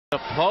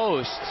The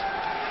post.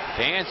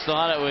 Fans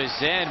thought it was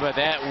in, but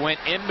that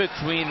went in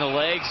between the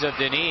legs of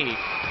Denis.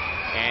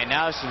 And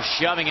now some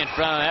shoving in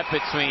front of that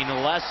between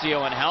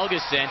Lessio and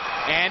Helgeson.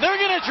 And they're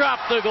going to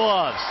drop the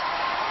gloves.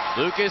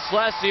 Lucas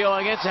Lessio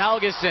against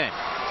Helgeson.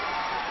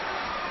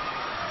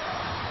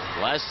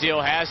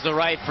 Lessio has the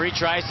right free,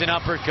 tries an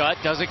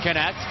uppercut, doesn't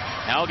connect.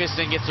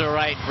 Helgeson gets a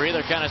right free.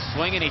 They're kind of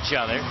swinging each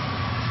other.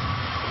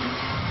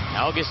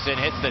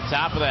 Helgeson hits the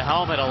top of the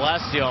helmet of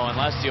Lessio, and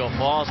Lessio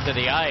falls to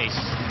the ice.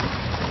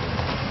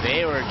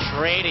 They were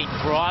trading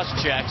cross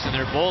checks, and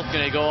they're both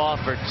going to go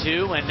off for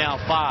 2 and now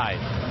 5.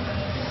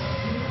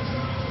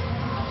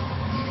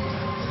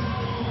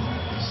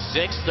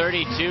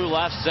 6:32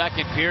 left,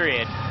 second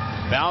period.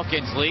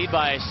 Falcons lead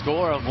by a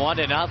score of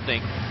 1-0.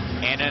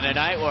 And in a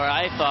night where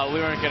I thought we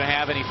weren't going to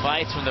have any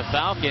fights from the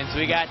Falcons,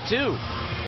 we got 2.